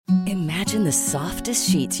Imagine the softest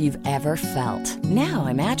sheets you've ever felt. Now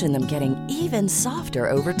imagine them getting even softer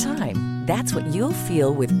over time. That's what you'll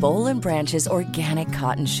feel with Boll and Branch's organic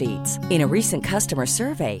cotton sheets. In a recent customer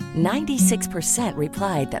survey, 96%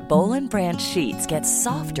 replied that Boll and Branch sheets get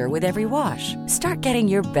softer with every wash. Start getting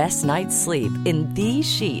your best night's sleep in these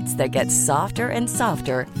sheets that get softer and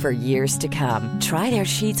softer for years to come. Try their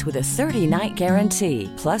sheets with a 30-night guarantee.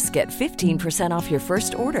 Plus, get 15% off your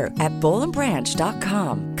first order at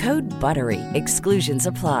bollandbranch.com. Code BUTTERY. Exclusions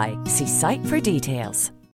apply. See site for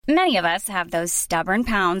details. Many of us have those stubborn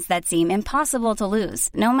pounds that seem impossible to lose,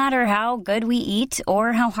 no matter how good we eat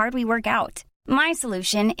or how hard we work out. My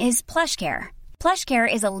solution is PlushCare.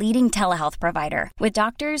 PlushCare is a leading telehealth provider with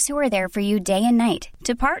doctors who are there for you day and night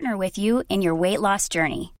to partner with you in your weight loss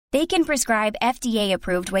journey. They can prescribe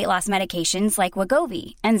FDA-approved weight loss medications like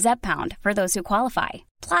Wegovy and Zepbound for those who qualify.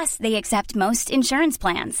 Plus, they accept most insurance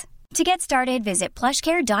plans. To get started, visit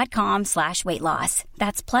plushcare.com/weightloss.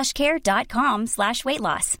 That's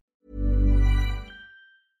plushcare.com/weightloss.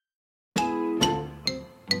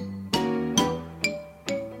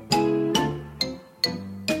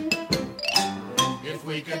 If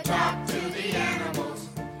we could talk to the animals.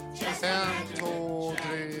 En, två,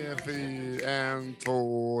 tre, fyra. En,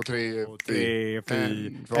 två, tre,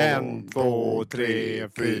 fyra. En, två, tre,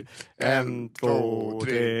 fyra. En, två,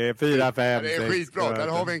 tre, fyra, fem, det är sex, skitbra, sju, där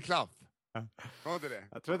har vi åtta. en klapp. Har inte det?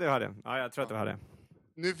 Jag tror att du har det. Ja, jag tror att du har det.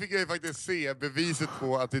 Nu fick jag ju faktiskt se beviset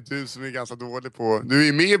på att det är du som är ganska dålig på... Du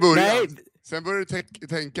är med i början, Nej. sen börjar du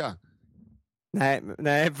tänka.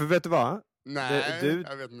 Nej, för vet du vad? Nej, Du-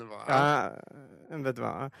 jag vet inte vad. Ja, vet du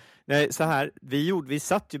vad? Nej, så här. Vi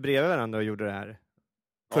satt ju bredvid varandra och gjorde det här.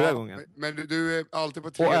 Förra gången. Men du är alltid på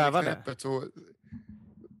Och tredje övade. knäppet, så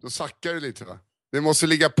då sackar du lite, va? Det måste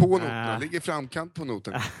ligga på noterna, Ah. ligga i framkant på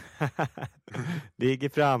noterna. Ligger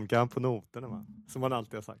framkant på noterna, va? Som man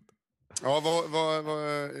alltid har sagt. Ja,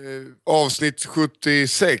 avsnitt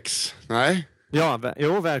 76? Nej? Ja,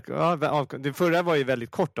 det förra var ju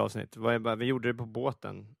väldigt kort avsnitt. Vi gjorde det på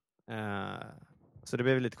båten. Så det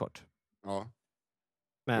blev lite kort. Ja.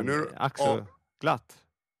 Men Men nu- ack så glatt.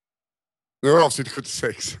 Nu är det avsnitt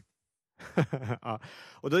 76. Ja.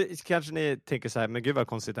 Och då kanske ni tänker så här, men gud vad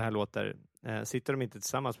konstigt det här låter. Sitter de inte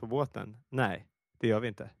tillsammans på båten? Nej, det gör vi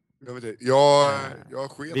inte. Jag vet inte.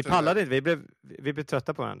 Jag sket Vi i det pallade där. inte, vi blev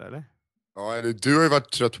trötta på varandra, eller? Ja, eller du har ju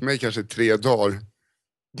varit trött på mig kanske 3 dagar.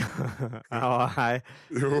 Ja, nej.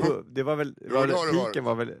 Jo, Det var väl, Jo, det har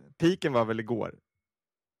det piken var väl igår.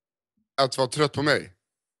 att vara trött på mig.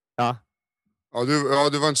 Ja. Ja,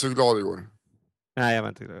 du var inte så glad igår. Nej, jag var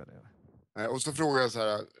inte glad. Nej, och så frågar jag så här,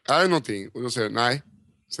 är det någonting? Och då säger du nej,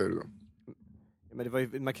 säger du då. Men det var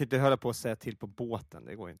ju, man kan ju inte hålla på och säga till på båten,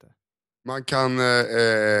 det går inte. Man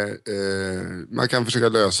kan försöka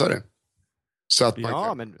lösa det. Så att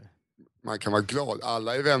man kan vara glad.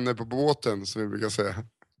 Alla är vänner på båten, som vi brukar säga.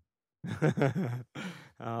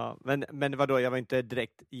 Ja, men vadå, jag var inte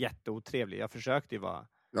direkt jätteotrevlig. Jag försökte ju vara.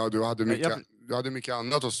 Ja, du hade mycket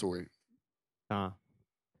annat att stå i. Ja.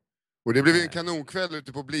 Och det blev en kanonkväll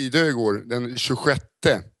ute på Blidö igår, den 26.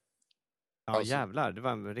 Ja, Alltså. jävlar, det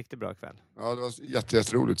var en riktigt bra kväll. Ja, det var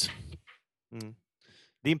jätteroligt. Mm.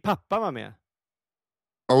 Din pappa var med.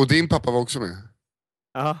 Ja, och din pappa var också med.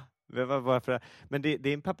 Ja, varför? Men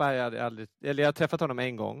din pappa har jag aldrig... Eller jag har träffat honom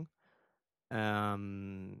en gång.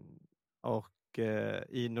 Och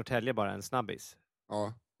i Norrtälje bara en snabbis.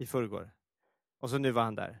 Ja. I förrgår. Och så nu var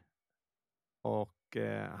han där. Och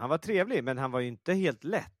han var trevlig, men han var ju inte helt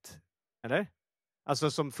lätt. Eller?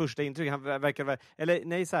 Alltså som första intryck, han verkar vara... Eller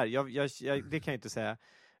nej, så här, det kan jag inte säga.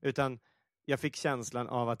 Utan jag fick känslan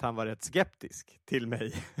av att han var rätt skeptisk till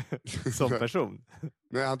mig som person.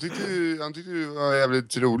 Men han tyckte du var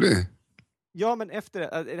jävligt rolig. Ja, men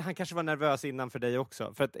efter han kanske var nervös innan för dig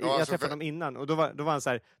också. För att jag träffade honom innan och då var han så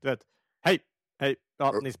här, du vet, hej,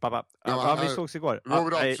 ja, Nils pappa. Ja, vi sågs igår.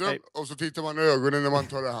 Robert Ja, Ahlström, och så tittar man i ögonen när man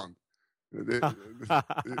tar i hand.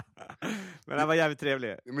 Men han var jävligt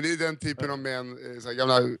trevlig. Men det är den typen av män, så här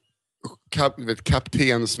gamla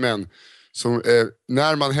kaptensmän, som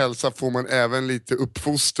när man hälsar får man även lite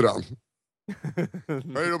uppfostran.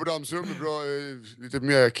 Hej Robert Ahlström, bra, lite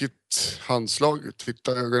mjäkigt handslag,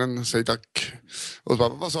 titta i ögonen, säg tack. Och så bara,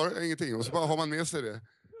 vad sa du? Ingenting. Och så bara har man med sig det.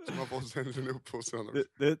 Så man får en liten uppfostran.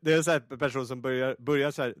 Det är en sån här person som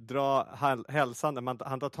börjar så här, dra hälsanden,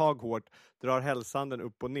 han tar tag hårt, drar hälsanden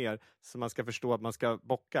upp och ner så man ska förstå att man ska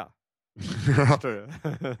bocka. Förstår du?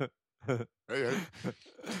 Hej.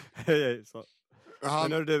 Hej. Så.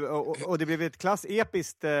 Men hör du, och det blev ett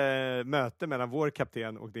episkt möte mellan vår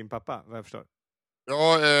kapten och din pappa, vad jag förstår.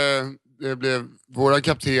 Ja, det blev våra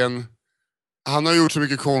kapten. Han har gjort så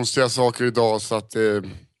mycket konstiga saker idag så att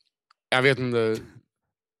Jag vet inte.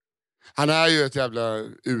 Han är ju ett jävla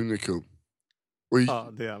unikum.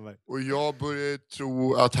 Ja, det är han. Och jag börjar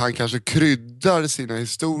tro att han kanske kryddar sina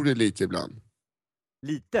historier lite ibland.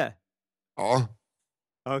 Lite? Ja.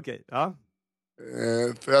 Okej, ja.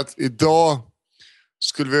 För att idag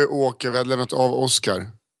skulle vi åka, vi hade lämnat av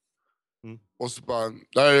Oscar. Och så bara,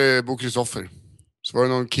 där är Bo Kristoffer. Så var det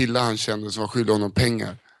någon kille han kände som var skyldig honom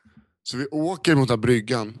pengar. Så vi åker mot den här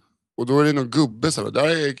bryggan. Och då är det någon gubbe så där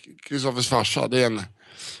är Kristoffers farsa, det är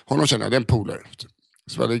honom känner jag, det är en polare.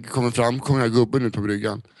 Så det kommer fram, kommer den här gubben ut på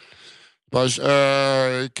bryggan.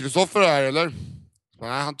 Kristoffer är här eller?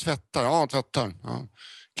 Nej, han tvättar, ja han tvättar. Ja.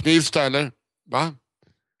 Knivsta eller? Va?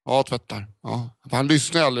 Ja, tvättar. Ja. Han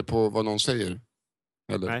lyssnar aldrig på vad någon säger.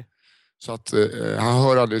 Eller? Nej. Så att han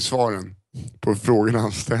hör aldrig svaren på frågorna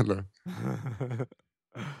han ställer.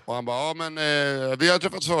 Och han bara, ja men vi har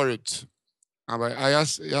träffats förut. Han bara,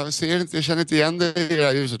 jag ser inte, jag känner inte igen dig i det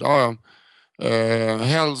här huset. Ja.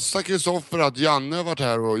 Hälsa Kristoffer att Janne har varit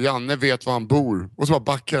här och Janne vet var han bor. Och så bara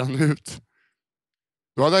backar han ut.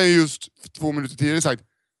 Då hade han just 2 minuter tidigare sagt,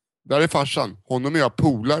 där är farsan, honom är jag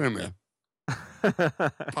polare med.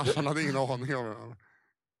 Farsan hade ingen aning om det.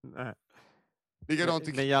 Nej.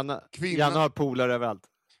 Likadant men Janne har polare överallt.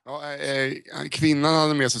 Ja, kvinnan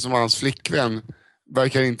hade med sig som var hans flickvän.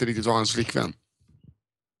 Verkar inte riktigt vara hans flickvän.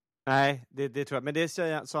 Nej, det tror jag. Men det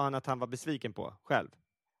sa han att han var besviken på själv.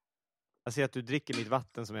 Jag ser att du dricker mitt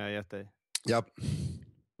vatten som jag har gett dig. Ja.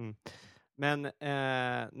 Mm. Men,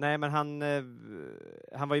 nej, men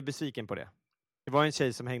han var ju besviken på det. Det var en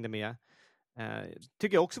tjej som hängde med.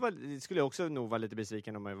 Tycker jag också skulle jag också nog vara lite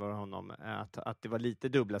besviken om jag var honom. Att det var lite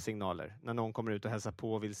dubbla signaler. När någon kommer ut och hälsar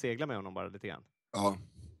på och vill segla med honom bara lite grann. Ja.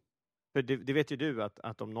 För det vet ju du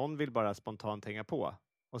att om någon vill bara spontant hänga på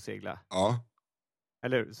och segla. Ja.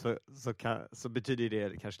 Eller så betyder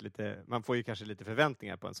det kanske lite, man får ju kanske lite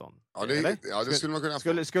förväntningar på en sån. Ja, det skulle man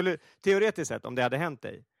kunna. Skulle teoretiskt sett, om det hade hänt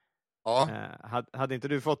dig, ja. Hade inte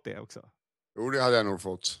du fått det också? Jo, det hade jag nog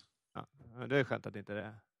fått. Ja, det är skönt att inte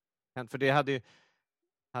det hänt, för det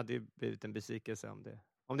hade ju blivit en besvikelse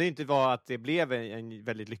om det inte var att det blev en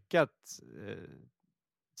väldigt lyckat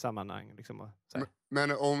sammanhang. Liksom,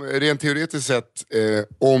 men om rent teoretiskt sett,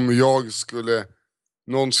 om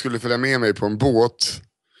någon skulle följa med mig på en båt,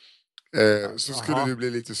 så skulle du bli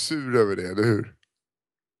lite sur över det, eller hur?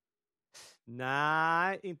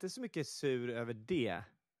 Nej, inte så mycket sur över det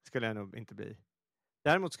skulle jag nog inte bli.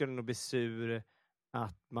 Däremot skulle jag nog bli sur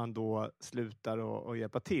att man då slutar och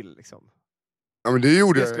hjälpa till liksom. Ja, men det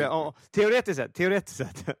gjorde jag. Teoretiskt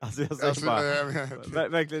sett. Alltså jag säger bara.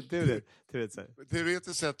 Verkligen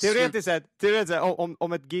teoretiskt sett.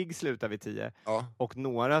 Om ett gig slutar vid 10 och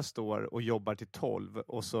några står och jobbar till 12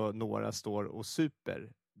 och så några står och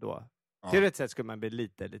super då. Ja. Teoretiskt sett skulle man bli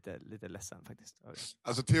lite ledsen faktiskt.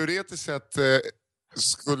 Alltså teoretiskt sett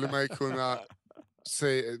skulle man ju kunna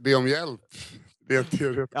be om hjälp. Det är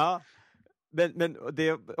teoretiskt. Ja. Men det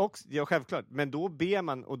är också, ja, självklart. Men då ber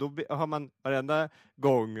man, och då har man varenda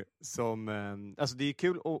gång som... alltså det är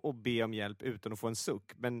kul att be om hjälp utan att få en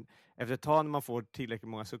suck. Men efter ett tag när man får tillräckligt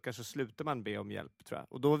många suckar så slutar man be om hjälp, tror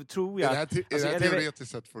jag. Och då tror jag... Är det här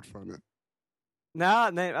teoretiskt sett fortfarande?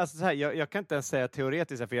 Nej, alltså så här, jag kan inte ens säga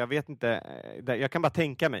teoretiskt, för jag vet inte... Jag kan bara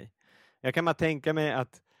tänka mig. Jag kan bara tänka mig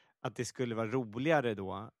att det skulle vara roligare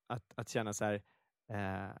då att känna så här...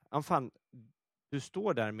 fan... Du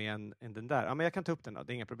står där med den där. Ja, men jag kan ta upp den då.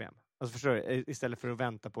 Det är inga problem. Alltså förstår du? Istället för att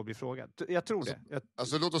vänta på att bli frågad. Jag tror det.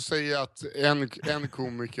 Alltså låt oss säga att en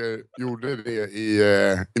komiker gjorde det i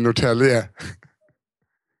Norrtälje.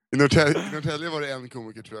 I Norrtälje var det en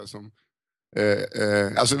komiker, tror jag, som...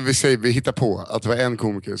 alltså vi hittar på att det var en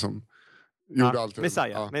komiker som gjorde allt det.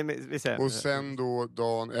 Messiah. Ja. Och sen då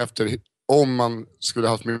dagen efter, om man skulle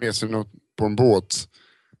haft med sig något på en båt,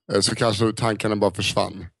 så kanske tankarna bara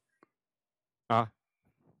försvann.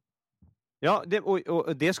 Ja,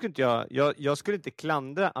 och det skulle inte jag skulle inte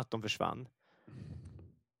klandra att de försvann.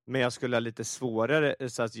 Men jag skulle ha lite svårare,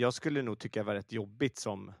 så att jag skulle nog tycka det var rätt jobbigt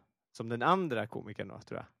som den andra komikern då,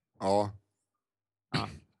 tror jag. Ja.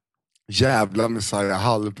 Jävla Messiah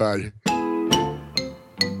Hallberg.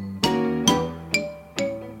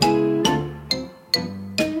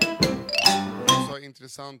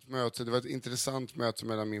 Intressant möte. Det var ett intressant möte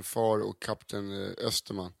mellan min far och kapten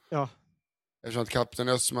Österman. Ja. Eftersom att kapten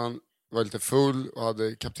Österman var lite full och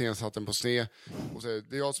hade kaptenshatten på sned och säger,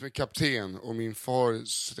 det är jag som är kapten, och min far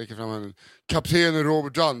sträcker fram handen. Kapten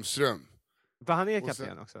Robert Almström. För han är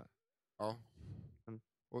kapten också? Ja.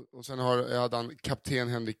 Och sen hade han kapten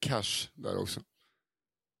Henrik Cash där också.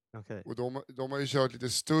 Okay. Och de har ju kört lite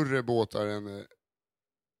större båtar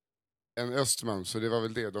än Österman, så det var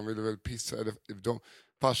väl det. De ville väl pissa.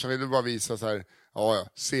 Farsan ville bara visa så här, ja,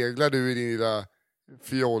 seglar du i din lilla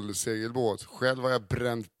fjollsegelbåt? Själv har jag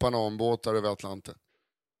bränt bananbåtar över Atlanten.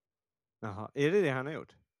 Jaha, är det han har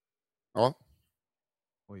gjort? Ja.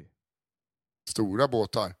 Oj. Stora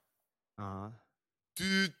båtar. Ja.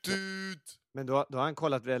 Tut. Men då har han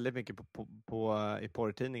kollat väldigt mycket i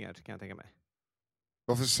porrtidningar, kan jag tänka mig.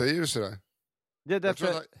 Varför säger du sådär? Det är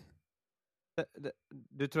därför...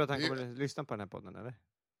 Du tror att han kommer att lyssna på den här podden, eller?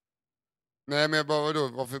 Nej, men bara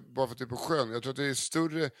för att du är på sjön. Jag tror att det är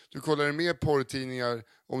större... Du kollar mer porrtidningar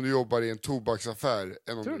om du jobbar i en tobaksaffär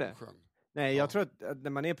än om du är på sjön. Nej, jag tror att när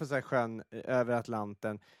man är på så här sjön över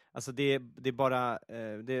Atlanten, alltså det är bara,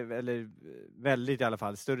 eller väldigt i alla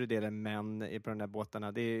fall, större delen män på de där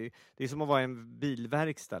båtarna. Det är som att vara en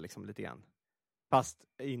bilverkstad liksom, lite grann. Fast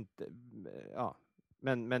inte, ja.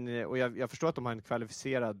 Men och jag förstår att de har en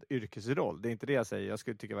kvalificerad yrkesroll. Det är inte det jag säger. Jag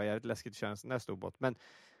skulle tycka det var jävligt läskigt att köra en sån där stor båt. Men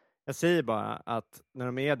jag säger bara att när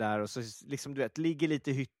de är där och så liksom, du vet, ligger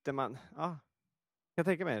lite i hytter, man, ja, jag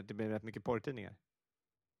tänker mig att det blir rätt mycket porrtidningar.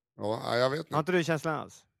 Ja, jag vet inte. Har inte du känslan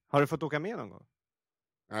alls? Har du fått åka med någon gång?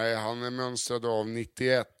 Nej, han är mönstrad av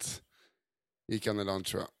 91. Gick han i land,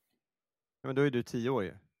 tror jag. Ja, men då är du 10 år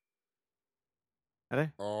ju.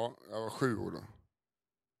 Eller? Ja, jag var 7 år då.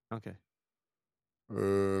 Okej.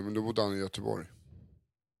 Men då bodde han i Göteborg.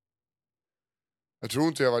 Jag tror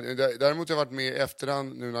inte jag var... Däremot har jag varit med i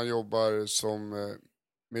efterhand nu när han jobbar som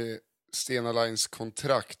med Stena Lines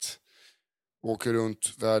kontrakt. Åker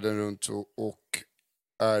runt världen runt och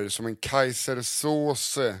är som en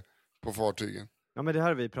kaisersåse på fartygen. Ja, men det här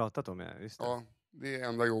har vi pratat om, ja. Just det. Ja, det är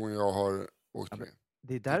enda gången jag har åkt med.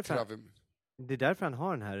 Det är därför han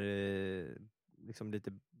har den här liksom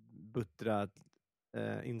lite buttra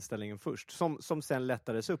inställningen först. Som sen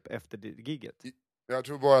lättades upp efter gigget. Jag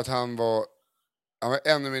tror bara att han var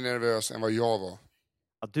ännu mer nervös än vad jag var.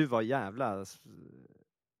 Att du var jävla...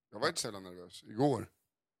 Jag var inte sällan nervös. Igår.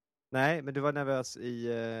 Nej, men du var nervös i...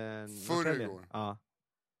 Förrgår. Ja.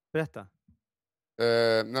 Berätta.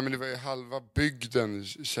 Nej, men det var ju halva bygden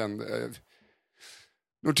kände...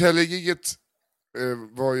 Norrtälje-gigget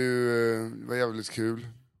var jävligt kul.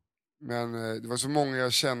 Men det var så många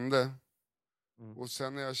jag kände. Och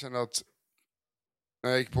sen när jag kände att när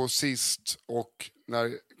jag gick på sist och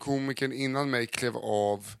när komikern innan mig klev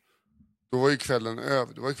av, då var ju kvällen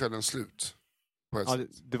över. Då var ju kvällen slut. På ett sätt.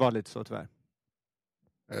 Det var lite så tyvärr.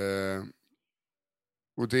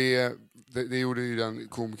 Och det gjorde ju den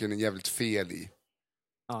komikern jävligt fel i.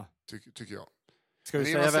 Ja. Tycker jag. Ska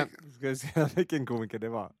du säga vilken komiker det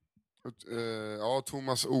var? Ja,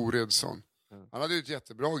 Thomas Oredsson. Han hade ju ett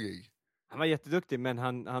jättebra gig. Han var jätteduktig, men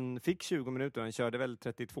han fick 20 minuter och han körde väl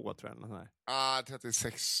 32, tror jag.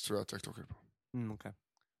 36 tror jag att jag klockade på. Okay.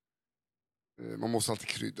 Man måste alltid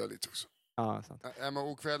krydda lite också. Ja, sant.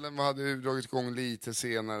 Och kvällen hade ju dragit igång lite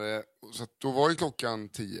senare, så att då var ju klockan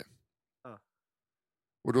 10.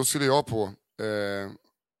 Och då skulle jag på.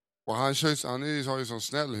 Och han har ju sån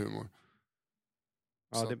snäll humor.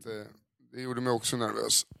 Ja, så det gjorde mig också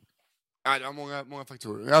nervös. Ja, det var många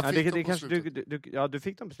faktorer. Du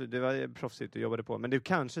fick dem på slut. Det var proffsigt du jobbade på. Men du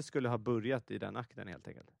kanske skulle ha börjat i den akten helt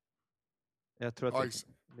enkelt. Jag tror att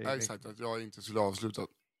exakt, att jag inte skulle ha avslutat.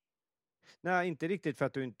 Nej, inte riktigt för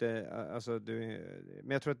att du inte... Alltså, men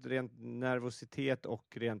jag tror att rent nervositet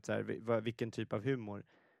och rent så här, vilken typ av humor.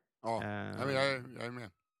 Ja, men jag är med.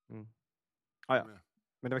 Ja.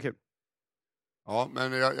 Men det var kul. Ja,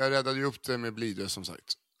 men jag räddade ju upp det med Blidö som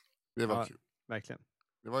sagt. Det var kul. Verkligen.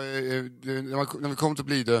 Det var när vi kom till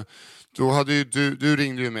Blidö, då hade ju du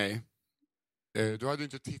ringde ju mig. Du hade ju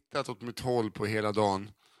inte tittat åt mitt håll på hela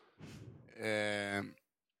dagen.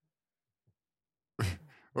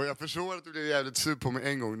 Och jag förstår att du blev jävligt sur på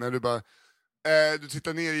mig en gång när du bara du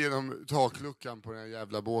tittar ner genom takluckan på den här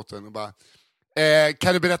jävla båten och bara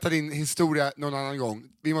kan du berätta din historia någon annan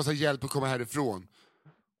gång? Vi måste ha hjälp att komma härifrån.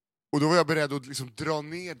 Och då var jag beredd att liksom dra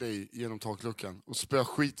ner dig genom takluckan och spöa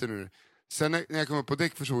skiten ur. Sen när jag kom upp på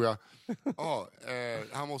däck förstod jag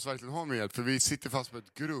han måste verkligen ha min hjälp, för vi sitter fast på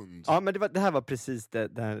ett grund. Ja, men det här var precis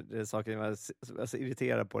det här saken jag var alltså,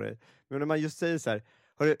 irriterad på det. Men när man just säger så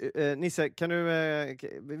här, Nisse, kan du,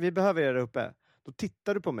 vi behöver er där uppe. Då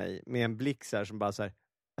tittar du på mig med en blick så här, som bara så här,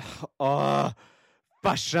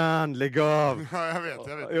 farsan, lägg av. Ja, jag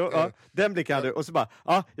vet. Ja, den blicken hade du. Och så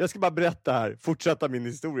bara, jag ska bara berätta här, fortsätta min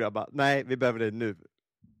historia. Bara, nej, vi behöver det nu.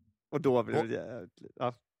 Och då blev det,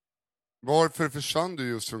 Varför försvann du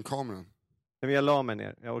just från kameran? Men jag la mig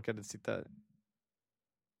ner, jag orkade inte sitta här.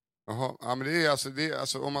 Jaha, ja, men det är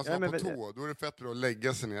alltså om man står på tå, då är det fett bra att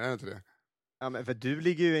lägga sig ner, är det inte det? Ja, men för du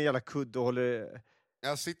ligger ju i en jävla kudd och håller...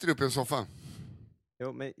 Jag sitter uppe i en soffa.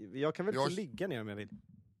 Jo, men jag kan väl få ligga ner om jag vill.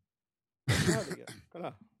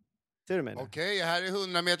 Kolla. Ser du mig nu? Okej, här är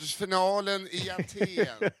 100-metersfinalen i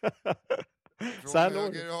Aten. Så här Från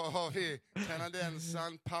låg höger har vi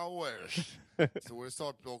kanadensaren Powers. Står i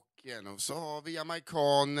startblocken. Och så har vi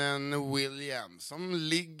amerikanen Williams som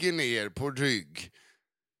ligger ner på rygg.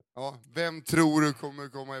 Ja, vem tror du kommer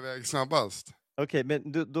komma iväg snabbast? Okej,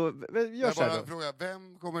 men då gör så här då. Fråga,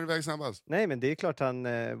 vem kommer iväg snabbast? Nej, men det är klart han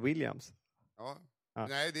Williams. Ja. Ja.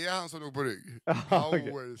 Nej, det är han som låg på rygg.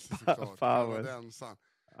 Okej. Powers, såklart. Powers. Kanadensaren.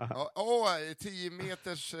 Ja, 10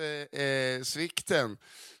 meters svikten.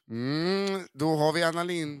 Då har vi Anna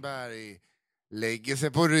Lindberg. Lägger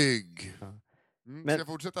sig på rygg. Men- Ska jag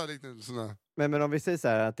fortsätta liknelserna? Men om vi säger så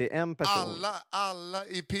här att det är en person. Alla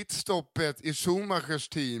i pitstoppet i Schumachers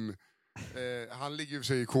team. Han ligger ju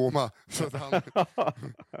sig i koma. Så att han,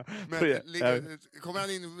 men kommer han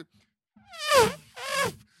in...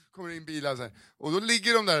 Kommer in bilar så här. Och då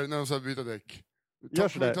ligger de där när de ska byta däck. Gör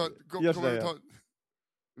så där. Gör så där, ja.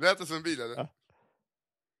 Det lät som en bil, eller? Ja.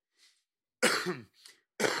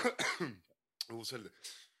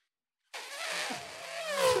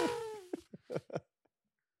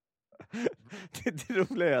 Det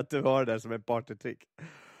roliga är att du har det där som en partytrick.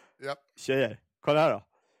 Ja. Tjejer, kolla här då.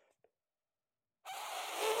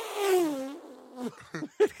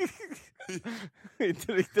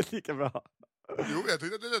 Inte riktigt lika bra. Jo, jag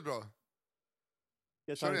tyckte att det lät bra.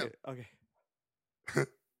 Jag Kör tar igen. det. Okej.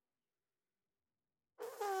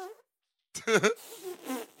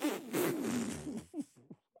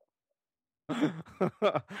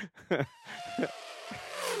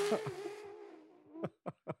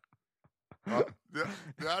 Ja,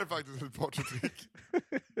 det är faktiskt ett partytrick.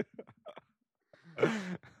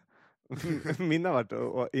 Min har varit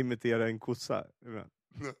att imitera en kossa.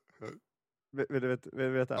 Vill du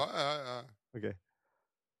veta? Ja. Okej.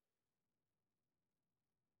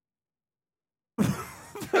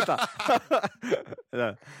 Vänta.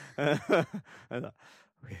 Vänta.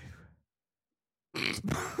 Okej.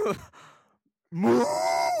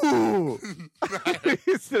 Moo!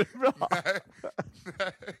 Visst är det bra? Nej.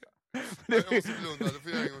 Jag måste blunda, du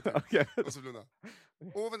får göra en gång till. Okej. Jag måste blunda.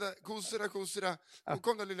 Åh, vänta, kossorna.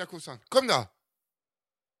 Kom då, lilla kossan. Kom då!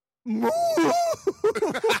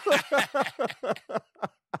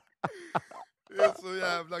 Det är så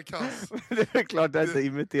jävla kass. Det är klart att jag inte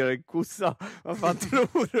imiterar en kossa. Vad fan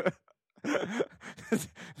tror du?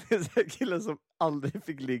 Det är så killen som aldrig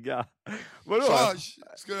fick ligga. Vadå?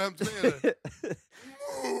 Ska du hämta mig eller?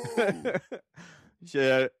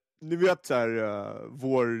 Tjejer, ni vet så här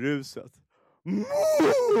vårruset.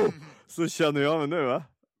 Så känner jag mig nu, va?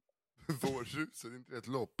 Vårruset, inte ett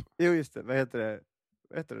lopp. Jo, just det. Vad heter det?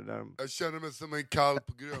 Vad heter det där? Jag känner mig som en kalv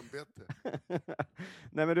på grönbete.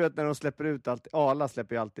 Nej, men du vet när de släpper ut allt. Arla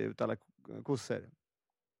släpper ju alltid ut alla kossor.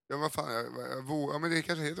 Ja, vad fan. Ja, men det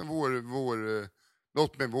kanske heter vår...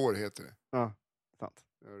 Något med vår heter det. Ja, sant.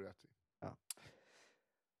 Det har du rätt i. Ja.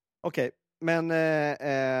 Okej, men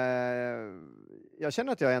jag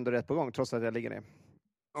känner att jag är ändå rätt på gång trots att jag ligger ner.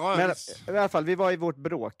 Ja, Men visst. i alla fall, vi var i vårt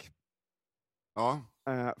bråk. Ja.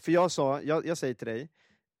 För jag säger till dig.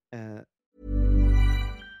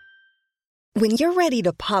 When you're ready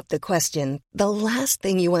to pop the question, the last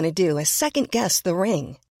thing you want to do is second-guess the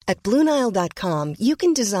ring. At BlueNile.com, you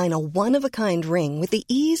can design a one-of-a-kind ring with the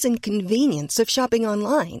ease and convenience of shopping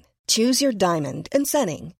online. Choose your diamond and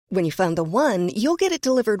setting. When you find the one, you'll get it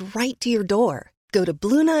delivered right to your door. Go to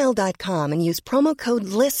BlueNile.com and use promo code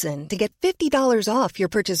LISTEN to get $50 off your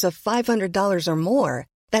purchase of $500 or more.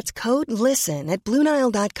 That's code LISTEN at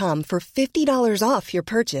BlueNile.com for $50 off your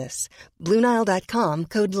purchase. BlueNile.com,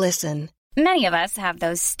 code LISTEN. Many of us have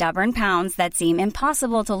those stubborn pounds that seem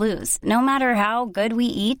impossible to lose, no matter how good we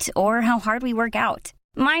eat or how hard we work out.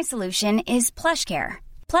 My solution is PlushCare.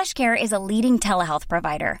 PlushCare is a leading telehealth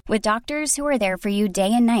provider with doctors who are there for you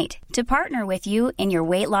day and night to partner with you in your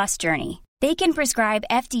weight loss journey. They can prescribe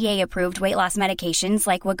FDA-approved weight loss medications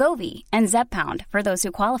like Wegovy and Zepbound for those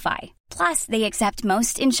who qualify. Plus, they accept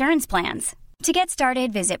most insurance plans. To get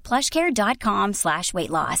started, visit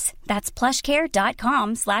plushcare.com/weightloss. That's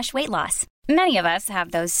plushcare.com/weightloss. Many of us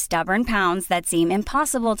have those stubborn pounds that seem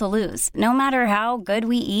impossible to lose, no matter how good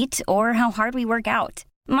we eat or how hard we work out.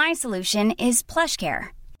 My solution is PlushCare.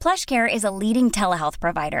 PlushCare is a leading telehealth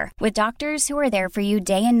provider with doctors who are there for you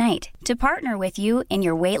day and night to partner with you in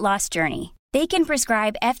your weight loss journey. They can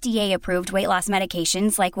prescribe FDA-approved weight loss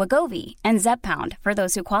medications like Wegovy and Zepbound for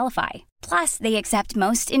those who qualify. Plus, they accept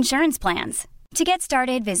most insurance plans. To get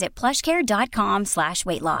started, visit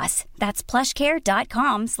plushcare.com/weightloss. That's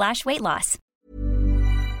plushcare.com/weightloss.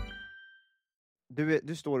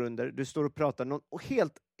 Du står och pratar någon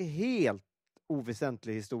helt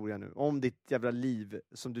oväsentlig historia nu. Om ditt jävla liv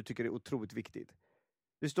som du tycker är otroligt viktigt.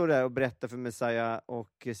 Du står där och berättar för Messiah och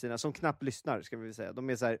Kristina, som knappt lyssnar, ska vi väl säga. De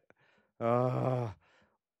är så här...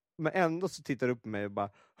 Men ändå så tittar du upp på mig och bara...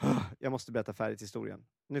 Jag måste berätta färdigt historien.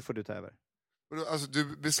 Nu får du ta över. Alltså,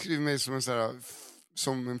 du beskriver mig som en så här,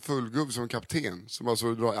 som en fullgubb, som en kapten. Som bara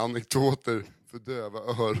så drar anekdoter för döva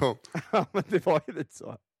öron. Ja, men det var ju lite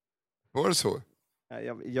så. Var det så?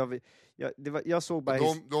 Jag såg bara...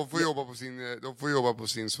 De får jobba på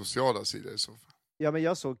sin sociala sida i så fall. Ja, men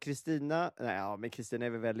jag såg Kristina... Nej, ja, men Kristina är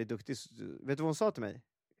väl väldigt duktig. Vet du vad hon sa till mig,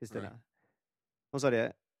 Kristina? Hon sa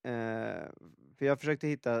det. För jag försökte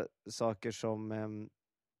hitta saker som...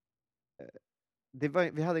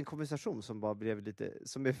 vi hade en konversation som bara blev lite...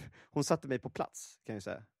 hon satte mig på plats, kan jag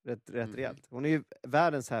säga. Rätt rejält. Hon är ju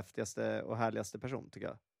världens häftigaste och härligaste person, tycker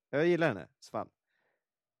jag. Jag gillar henne, så fan.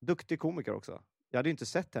 Duktig komiker också. Jag hade ju inte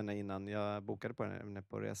sett henne innan jag bokade på henne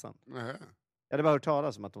på resan. Nej. Jag hade bara hört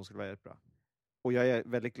talas om att hon skulle vara jättebra. Och jag är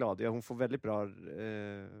väldigt glad. Hon får väldigt bra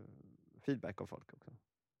feedback av folk också.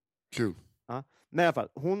 Kul. Ja. Men i alla fall,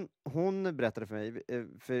 hon berättade för mig,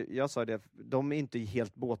 för jag sa det, de är inte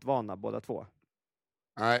helt båtvana båda två.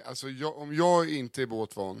 Nej, alltså om jag inte är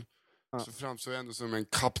båtvan så framstår jag ändå som en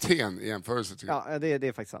kapten i jämförelse till. Ja, det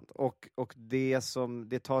är faktiskt sant. Och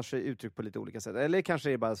det tar sig uttryck på lite olika sätt. Eller kanske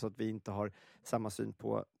är det bara så att vi inte har samma syn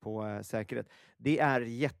på säkerhet. Det är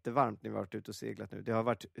jättevarmt när vi har varit ute och seglat nu. Det har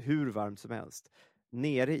varit hur varmt som helst.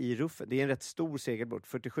 Nere i ruffen, det är en rätt stor segelbåt,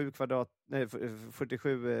 47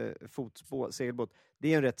 fots segelbåt.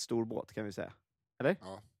 Det är en rätt stor båt, kan vi säga. Eller?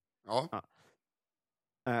 Ja.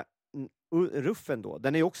 Ruffen då,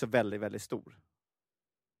 den är också väldigt, väldigt stor.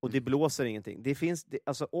 Och det blåser ingenting.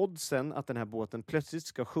 Alltså oddsen att den här båten plötsligt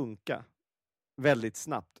ska sjunka väldigt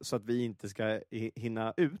snabbt så att vi inte ska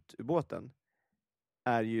hinna ut ur båten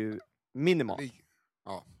är ju minimal.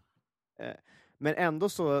 Ja. Men ändå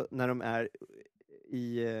så när de är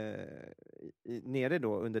nere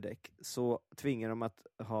då under däck så tvingar de att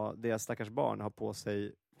deras stackars barn ha på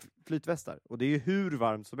sig flytvästar. Och det är ju hur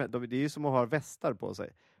varmt som helst. Det är ju som att ha västar på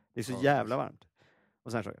sig. Det är så jävla varmt.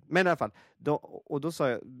 Och sen, men i alla fall, då sa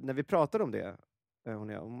jag, när vi pratade om det,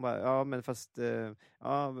 hon bara, ja men fast,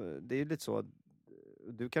 ja det är ju lite så,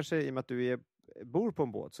 du kanske, i och med att du bor på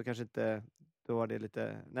en båt, så kanske inte, då var det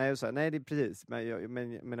lite, nej det är precis,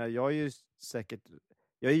 men jag är ju säkert,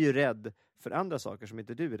 jag är ju rädd för andra saker som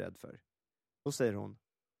inte du är rädd för. Då säger hon,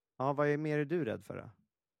 ja vad är mer är du rädd för då?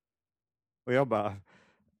 Och jag bara,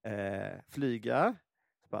 flyga,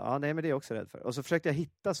 så bara, ja nej men det är jag också rädd för. Och så försökte jag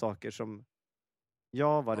hitta saker som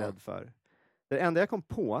jag var rädd för. Det enda jag kom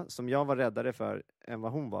på som jag var räddare för än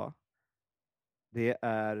vad hon var, det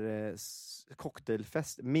är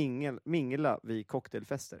cocktailfest, mingla vid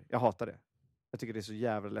cocktailfester. Jag hatar det. Jag tycker det är så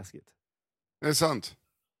jävla läskigt. Det är sant.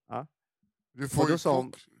 Ja. Du får ju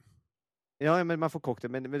ja, men man får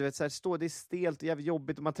cocktail, men du vet så här, det är stelt och jävligt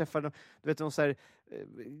jobbigt och man träffar du vet någon så här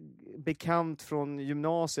bekant från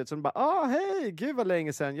gymnasiet som bara, hej, gud vad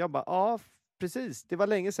länge sedan. Jag bara, precis, det var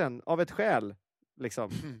länge sedan av ett skäl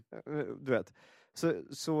liksom. Du vet.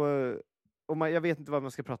 Så och jag vet inte vad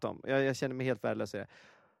man ska prata om. Jag känner mig helt värdelös i det.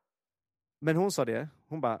 Men hon sa det.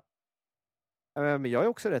 Hon bara, men jag är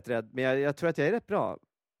också rätt rädd, men jag tror att jag är rätt bra.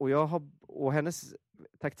 Och hennes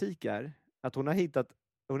taktik är att hon har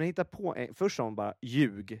hittat på först sa hon bara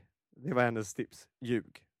ljug. Det var hennes tips.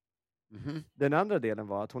 Ljug. Mm-hmm. Den andra delen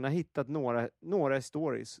var att hon har hittat några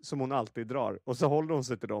stories som hon alltid drar. Och så håller hon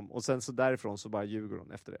sig till dem. Och sen så därifrån så bara ljuger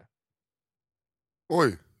hon efter det.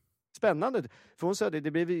 Oj. Spännande. För hon sa det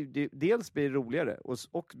dels blir det roligare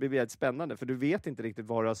och blir väldigt spännande. För du vet inte riktigt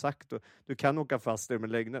vad du har sagt. Och du kan åka fast där med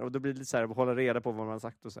lögner. Och då blir det lite så här att hålla reda på vad man har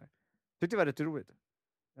sagt. Och så här. Tyckte det var rätt roligt.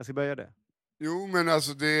 Jag ska börja det. Jo, men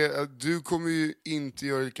alltså du kommer ju inte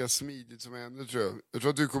göra lika smidigt som henne, tror jag. Jag tror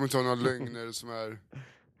att du kommer ta några lögner som är...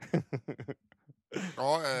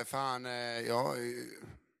 Jag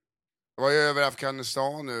var över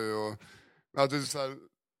Afghanistan nu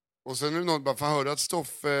och sen är det någon bara får höra att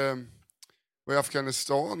Stoff var i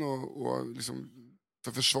Afghanistan och liksom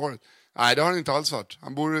för försvaret. Nej, det har han inte alls varit.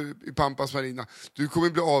 Han bor i Pampas Marina. Du kommer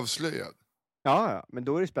bli avslöjad. Ja, men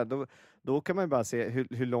då är det spännande. Då kan man ju bara se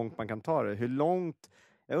hur långt man kan ta det.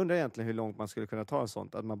 Jag undrar egentligen hur långt man skulle kunna ta en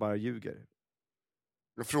sånt, att man bara ljuger.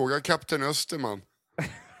 Jag frågar kapten Österman.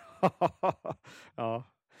 Ja.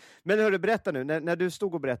 Men hörru, berätta nu. När du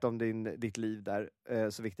stod och berättade om ditt liv där,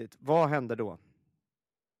 så viktigt. Vad hände då?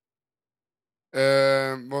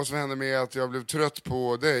 Vad som hände med att jag blev trött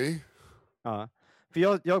på dig. Ja. För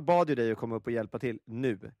jag bad ju dig att komma upp och hjälpa till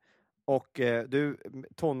nu. Och du,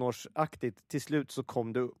 tonårsaktigt, till slut så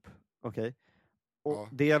kom du upp. Okej? Och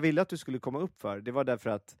det jag ville att du skulle komma upp för, det var därför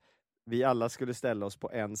att vi alla skulle ställa oss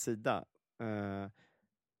på en sida.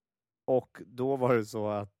 Och då var det så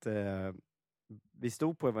att vi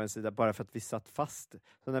stod på en sida bara för att vi satt fast.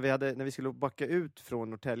 Så när vi skulle backa ut från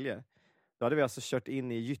Norrtälje, då hade vi alltså kört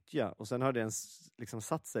in i Gyttja och sen hade den liksom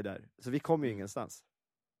satt sig där. Så vi kom ju ingenstans.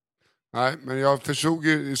 Nej, men jag förstod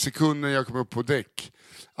i sekunden jag kom upp på däck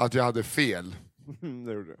att jag hade fel. Det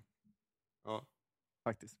gjorde du. Ja.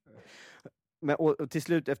 Faktiskt. Men, och till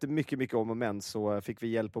slut, efter mycket, mycket om och men, så fick vi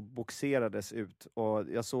hjälp och boxerades ut. Och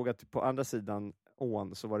jag såg att på andra sidan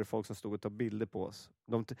ån så var det folk som stod och tog bilder på oss.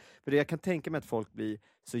 För jag kan tänka mig att folk blir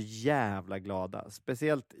så jävla glada.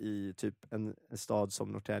 Speciellt i typ en stad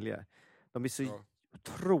som Norrtälje. De blir så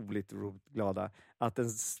otroligt glada att en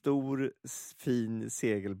stor, fin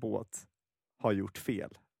segelbåt har gjort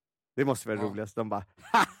fel. Det måste vara roligast. De bara,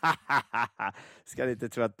 ska ni inte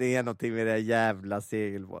tro att det är någonting med det här jävla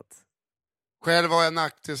segelbåt? Själv har jag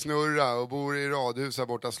nackelsnurra och bor i radhus här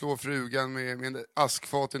borta. Slår frugan med en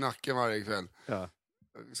askfat i nacken varje kväll. Ja.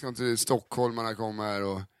 Ska inte stockholmarna komma här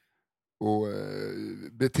och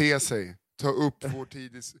bete sig.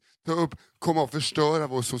 Komma och förstöra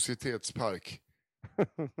vår societetspark.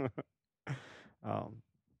 Ja.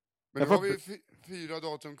 Men nu har vi 4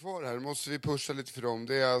 datum kvar här. Måste vi pusha lite för dem.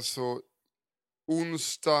 Det är alltså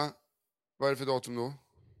onsdag. Vad är det för datum då?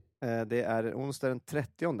 Det är onsdag den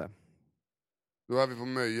 30. Då är vi på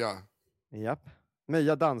Möja. Japp.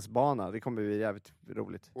 Möja dansbana. Det kommer bli jävligt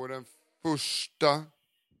roligt. Och den första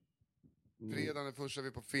fredagen den första är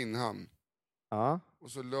vi på Finnhamn. Ja.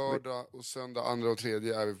 Och så lördag och söndag 2 och 3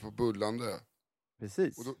 är vi på Bullandö.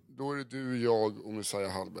 Precis. Och då är det du, jag och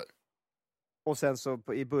Messiah Hallberg. Och sen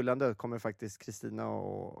så i Bullandö kommer faktiskt Kristina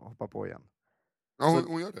att hoppa på igen. Ja,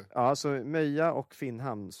 hon gör det. Ja, så Möja och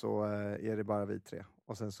Finnhamn så är det bara vi 3.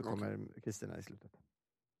 Och sen så kommer Kristina i slutet.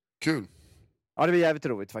 Kul. Ja, det blir jävligt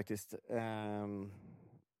roligt faktiskt.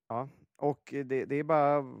 Ja, och det är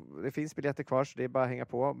bara, det finns biljetter kvar så det är bara att hänga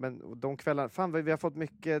på. Men de kvällarna, fan vi har fått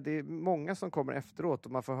mycket, det är många som kommer efteråt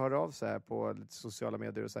och man får höra av sig på lite sociala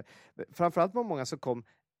medier och så här. Framförallt var många som kom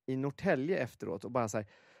i Norrtälje efteråt och bara så här,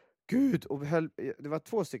 gud, och det var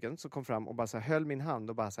 2 stycken som kom fram och bara så här, höll min hand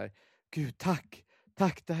och bara så här, gud tack,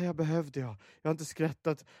 det här behövde jag har inte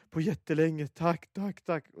skrattat på jättelänge, tack.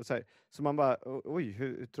 Och så, här, så man bara, oj,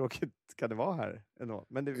 hur tråkigt kan det vara här ändå?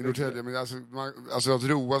 Men det, i Norrtälje, men alltså att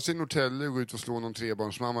roa sig i Norrtälje och gå ut och slå någon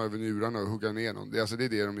trebarnsmamma över njurarna och hugga ner någon, det är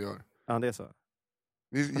det de gör. Ja, det är så.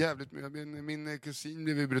 Det är jävligt, min kusin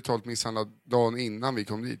blev brutalt misshandlad dagen innan vi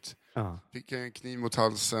kom dit. Fick en kniv mot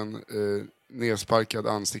halsen, nedsparkad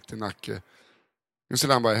ansikte, nacke. Nu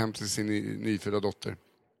skulle han bara hem till sin nyfödda dotter.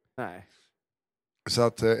 Nej. Så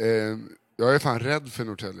att jag är fan rädd för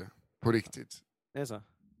Norrtälje, på riktigt. Det är så?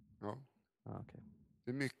 Ja. Okay.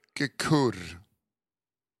 Det är mycket kurr.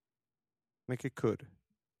 Mycket kurr?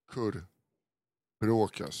 Kurr.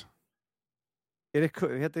 Bråk alltså. Är det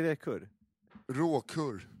kurr? Heter det kurr?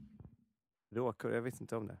 Råkurr. Råkurr, jag vet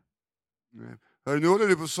inte om det. Nej. Hör, nu håller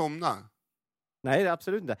du på att somna. Nej,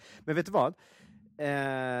 absolut inte. Men vet du vad?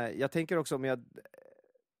 Jag tänker också om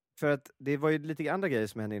för att det var ju lite andra grejer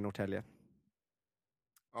som hände i Norrtälje.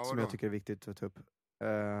 Ja, som jag tycker är viktigt att ta upp.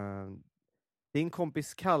 Din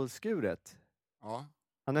kompis Kallskuret. Ja.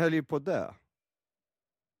 Han höll ju på att dö.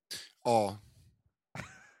 Ja.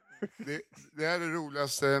 Det är det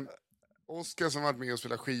roligaste. Oskar som varit med och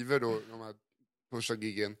spelat skivor då, de här första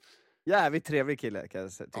giggen. Jävligt trevlig kille kan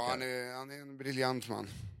jag säga. Ja, han är en briljant man.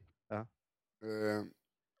 Ja.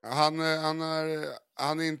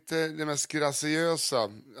 Han är inte det mest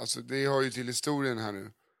graciösa. Alltså det har ju till historien här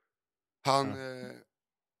nu. Han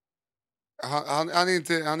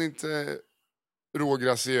är inte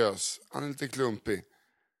rågraciös. Han är lite klumpig.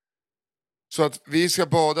 Så att vi ska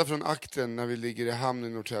bada från akten när vi ligger i hamn i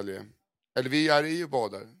Norrtälje. Eller vi är i och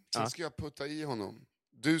badar. Sen ska jag putta i honom.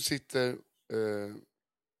 Du sitter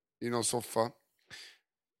i någon soffa.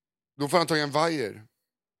 Då får han ta en vajer.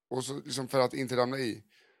 Och så liksom för att inte ramla i.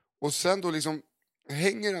 Och sen då liksom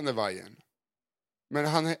hänger han i vajern.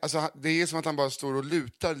 Men det är som att han bara står och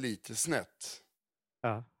lutar lite snett.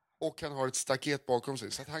 Ja. Och han har ett staket bakom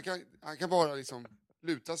sig. Så att han kan bara liksom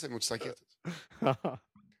luta sig mot staketet.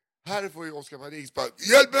 Här får ju Oskar Paris bara,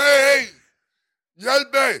 hjälp mig!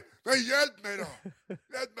 Hjälp mig! Men hjälp mig då!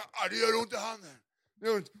 Hjälp mig! Det gör ont i handen.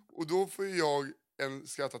 Och då får ju jag en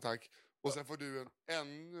skrattattack. Och sen får du en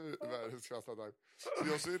ännu värre skrattattack.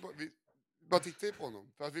 Så vi bara tittar på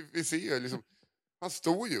honom. För att vi ser ju liksom, han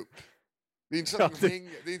står ju upp. Det är inte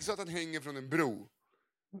så att han hänger från en bro.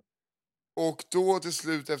 Och då till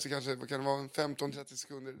slut efter kanske, vad kan det vara, 15-30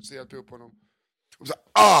 sekunder så hjälper jag upp honom. Och så,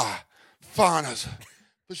 fan alltså.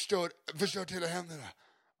 Förstört hela händerna.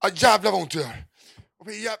 Jävlar vad ont det gör.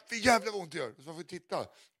 För jävla ont det gör. Så man får titta.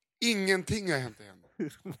 Ingenting har hänt i henne.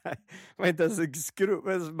 Nej, det var inte ens en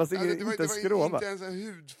skrova. Man ser Det var inte ens en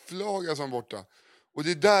hudflaga som var borta. Och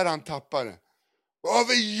det är där han tappar det.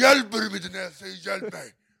 Vad hjälper du mig när jag säger hjälp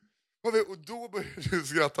mig? Och då började du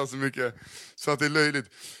skratta så mycket så att det är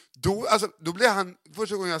löjligt. Då blev han,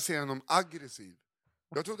 första gången jag ser honom, aggressiv.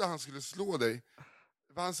 Jag trodde han skulle slå dig.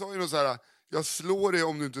 För han sa ju något så här: jag slår dig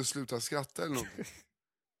om du inte slutar skratta eller någonting.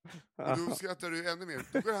 Och då skrattar du ännu mer.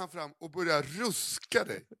 Då går han fram och börjar ruska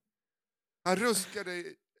dig. Han ruskar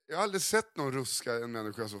dig. Jag har aldrig sett någon ruska en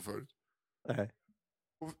människa så förut. Nej.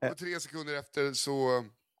 Och 3 sekunder efter så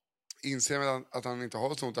inser man att han inte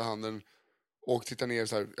har så ont i handen. Och tittar ner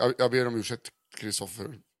så här. Jag ber om ursäkt,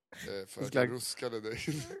 Kristoffer, för att jag ruskade dig.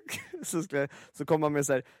 Så kom han med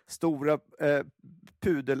så här stora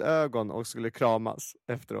pudelögon och skulle kramas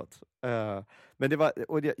efteråt. Men det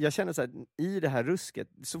var, och jag kände så här, i det här rusket,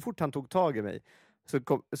 så fort han tog tag i mig,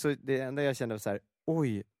 så det enda jag kände var så här: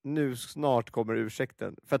 oj, nu snart kommer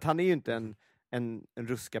ursäkten. För att han är ju inte en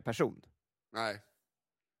ruska person. Nej,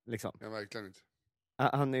 liksom. Ja, verkligen inte.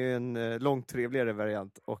 Han är ju en långt trevligare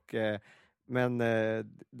variant. Men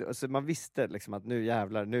alltså man visste liksom att nu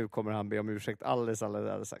jävlar, nu kommer han be om ursäkt alldeles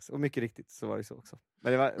strax. Och mycket riktigt så var det så också.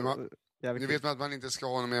 Men det var nu vet man att man inte ska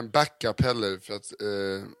ha någon med en backup heller. För att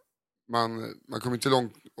man kommer inte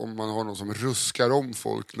långt om man har någon som ruskar om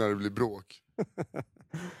folk när det blir bråk.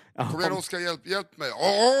 Kom igen Oskar, hjälp mig.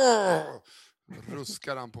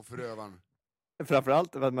 Ruskar han på förövaren.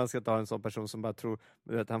 Framförallt att man ska ta en sån person som bara tror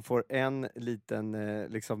att han får en liten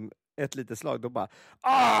ett litet slag, då bara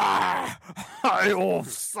åh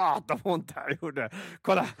satan vad ont här gjorde.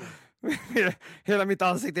 Kolla, hela mitt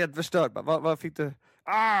ansikte är helt förstört. Vad fick du?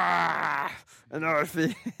 En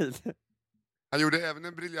örfil. Han gjorde även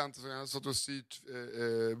en briljant sak. Han satt och styrt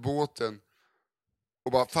båten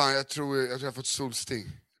och bara, fan jag tror jag fått solsting.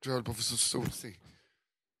 Jag tror jag höll på att få solsting.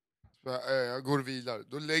 Jag går och vilar.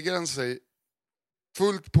 Då lägger han sig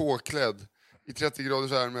fullt påklädd i 30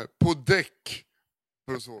 graders värme på däck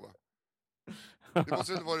för att sova. Det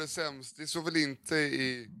måste väl vara det sämsta. Det står väl inte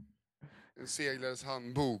i en seglares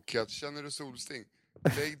handbok att känner du solsting,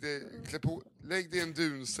 lägg dig en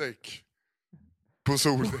dunsäck på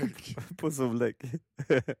soldäck. På soldäck.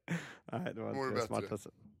 Nej, det var inte smartaste.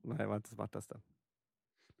 Nej, det var inte smartaste.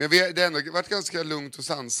 Men det har ändå varit ganska lugnt och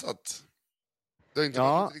sansat. Det har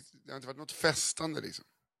inte varit något festande liksom.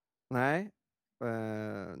 Nej.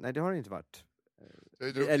 Nej, det har det inte varit. Det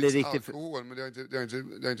har ju druckits alkohol, men det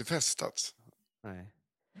har inte festats. Nej.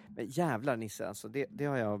 Men jävlar Nisse, alltså, det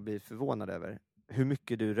har jag blivit förvånad över. Hur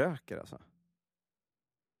mycket du röker alltså.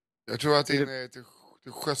 Jag tror att det är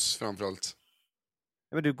till sjöss framförallt.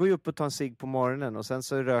 Ja, men du går ju upp och tar en cigg på morgonen och sen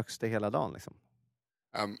så röks det hela dagen liksom.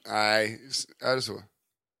 Nej, är det så?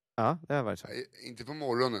 Ja, det har varit så. Nej, inte på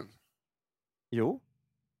morgonen. Jo.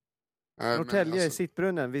 Norrtälje, alltså...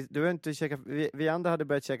 Sittbrunnen. Du har inte käkat, vi andra hade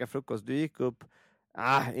börjat käka frukost. Du gick upp,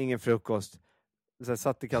 ingen frukost. Så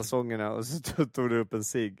satt i kalsongerna och så tog du upp en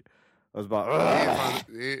cigg. Och så bara...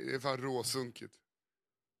 Det är fan råsunkigt.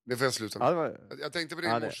 Det får jag sluta med. Ja, jag tänkte på det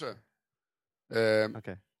i morse.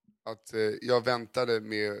 Okay. Att jag väntade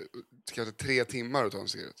med kanske 3 timmar att ta en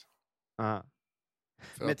cigarett.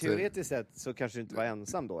 Men teoretiskt sett så kanske du inte var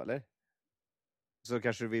ensam då, eller? Så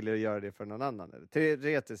kanske du ville göra det för någon annan, eller?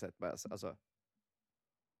 Teoretiskt sett bara, alltså.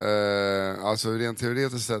 Alltså rent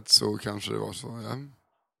teoretiskt sett så kanske det var så,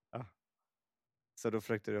 ja. Så då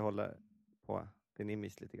försökte du hålla på din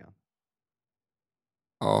image lite grann.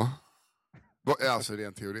 Ja. Alltså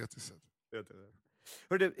rent teoretiskt sett.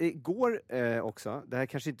 Hörde, igår också, det här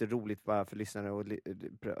kanske inte är roligt bara för lyssnare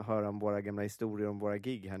att höra om våra gamla historier om våra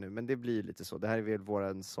gig här nu, men det blir lite så. Det här är väl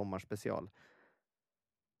våran sommarspecial.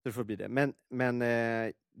 Så det får bli det. Men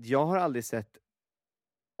jag har aldrig sett,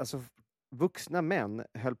 alltså vuxna män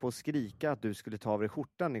höll på att skrika att du skulle ta av dig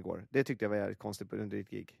skjortan igår. Det tyckte jag var jävligt konstigt under ditt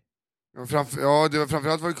gig. Ja, det var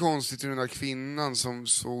framförallt var det konstigt hur den där kvinnan som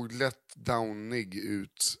såg lätt downig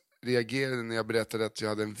ut reagerade när jag berättade att jag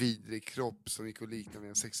hade en vidrig kropp som gick och liknade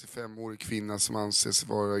en 65-årig kvinna som anses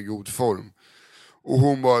vara i god form. Och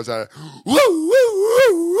hon bara så här.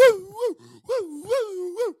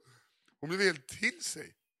 Hon blev helt till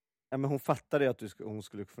sig. Ja, men hon fattade att hon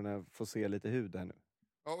skulle kunna få se lite hud här nu.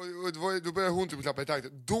 Ja, och då började hon typ klappa i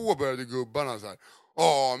takt. Då började gubbarna så här.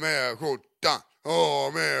 Med skjorta.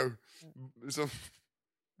 Med. Så.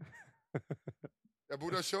 Jag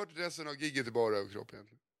borde ha kört resten av gigget i bara överkropp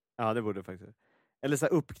egentligen. Ja, det borde faktiskt. Eller så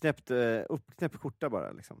här uppknäppt skjorta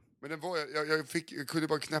bara liksom. Men den var, jag kunde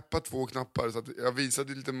bara knäppa 2 knappar så att jag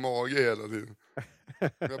visade lite mage hela tiden.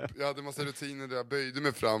 Jag hade en massa rutiner där jag böjde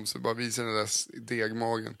mig fram så bara visade den där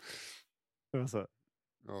degmagen. Så.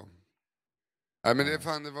 Ja. Nej men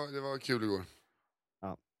det var kul igår.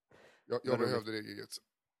 Ja. Jag behövde det giget.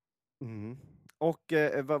 Mm. Och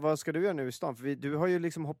vad ska du göra nu i stan? För du har ju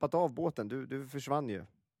liksom hoppat av båten, du försvann ju.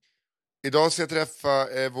 Idag ska jag träffa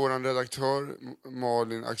våran redaktör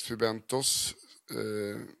Malin Axby-Bentos.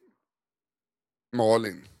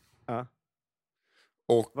 Malin. Ja.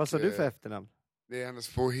 Och, vad sa du för efternamn? Det är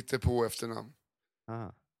hennes hittepå efternamn.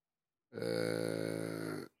 Aha.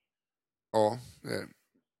 Ja,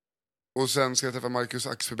 och sen ska jag träffa Marcus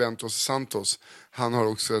Axby-Bentos Santos. Han har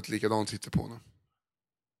också ett likadant hittepånamn.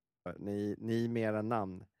 Ni mera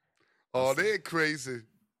namn. Ja, det är crazy.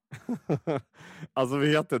 Alltså vi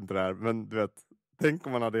heter inte det här, men du vet, tänk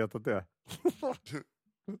om man hade hetat det.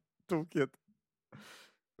 Tokigt.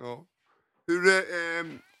 Ja.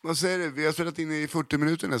 Vad säger du? Vi har spelat in i 40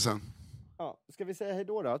 minuter nästan. Ja, ska vi säga hej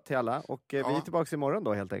då till alla? Och vi är tillbaka imorgon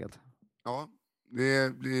då helt enkelt. Ja,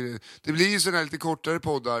 det blir ju sådana här lite kortare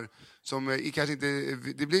poddar som kanske inte,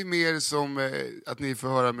 det blir mer som att ni får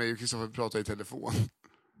höra mig och Kristoffer prata i telefon.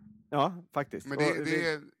 Ja, faktiskt. Men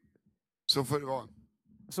så får det vara.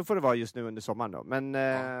 Så får det vara just nu under sommaren då. Men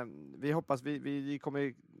vi hoppas, vi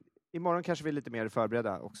kommer, imorgon kanske vi är lite mer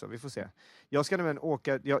förberedda också. Vi får se. Jag ska nämligen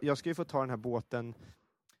åka, jag ska ju få ta den här båten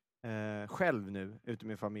själv nu ute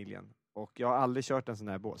med familjen. Och jag har aldrig kört en sån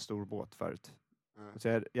här stor båt förut. Så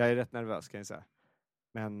jag är rätt nervös kan jag säga.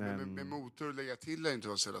 Men med motor och lägga till är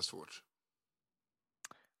inte så jävla svårt.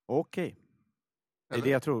 Okej. Det är det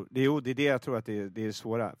jag tror. Det är det jag tror att det är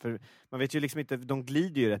svåra. För man vet ju liksom inte, de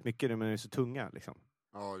glider ju rätt mycket när de är så tunga liksom.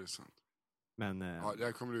 Ja, det är sant. Men ja, det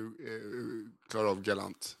här kommer du klara av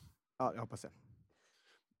galant. Ja, jag hoppas det.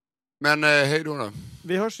 Men hej då.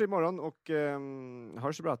 Vi hörs imorgon och ha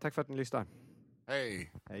det så bra. Tack för att ni lyssnar.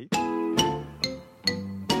 Hej. Hej.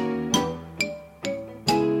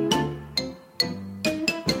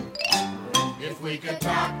 If we could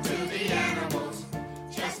talk to the animals,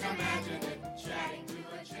 just imagine it, chatting to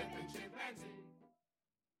a chip and chimpanzee.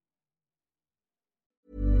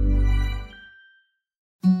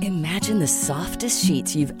 Imagine the softest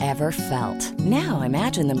sheets you've ever felt. Now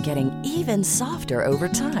imagine them getting even softer over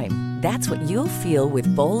time. That's what you'll feel with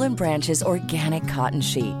Boll & Branch's organic cotton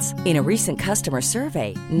sheets. In a recent customer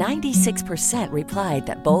survey, 96% replied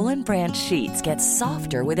that Boll & Branch sheets get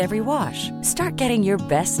softer with every wash. Start getting your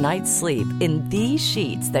best night's sleep in these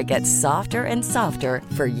sheets that get softer and softer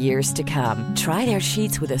for years to come. Try their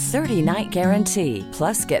sheets with a 30-night guarantee.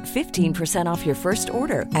 Plus, get 15% off your first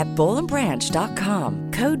order at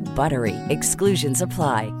bollandbranch.com. Code BUTTERY. Exclusions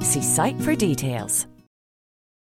apply. See site for details.